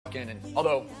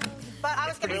although but I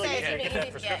was going to say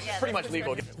it's pretty much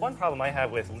legal. One problem I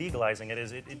have with legalizing it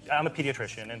is I'm a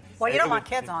pediatrician, and well, you don't want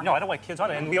kids on it. No, I don't want kids on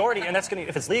it, and that's going to,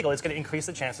 if it's legal, it's going to increase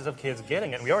the chances of kids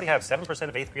getting it. And we already have 7%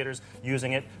 of 8th graders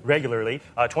using it regularly,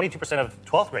 22% of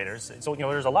 12th graders. So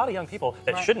there's a lot of young people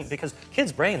that shouldn't, because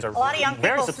kids' brains are a lot of young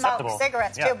very people susceptible. Smoke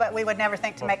cigarettes too, but we would never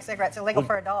think to make cigarettes illegal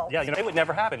for adults. Yeah, it would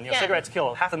never happen. Cigarettes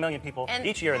kill 500,000 people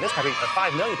each year in this country,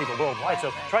 5 million people worldwide.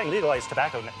 So trying to legalize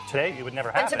tobacco today, it would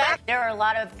never happen. There are a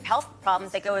lot of health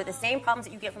problems that go with the same problems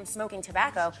that you get from smoking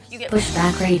tobacco. You get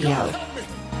Pushback Radio.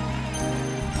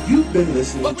 You've been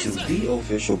listening to the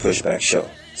official Pushback Show.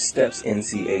 STEPS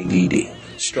NCADD.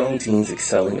 Strong Teens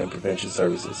Excelling in Prevention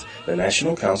Services. The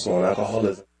National Council on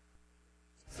Alcoholism.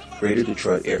 Greater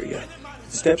Detroit Area.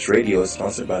 STEPS Radio is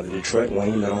sponsored by the Detroit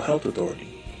Wayne Mental Health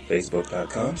Authority.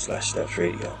 Facebook.com/STEPS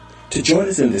Radio. To join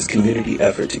us in this community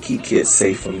effort to keep kids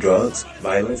safe from drugs,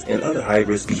 violence, and other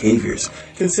high-risk behaviors,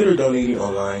 consider donating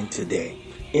online today.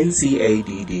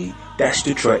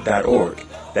 NCADD-Detroit.org.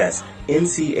 That's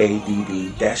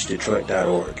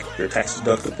NCADD-Detroit.org. Your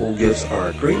tax-deductible gifts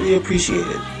are greatly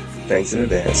appreciated. Thanks in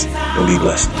advance, and be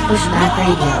blessed. Pushback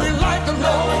Radio.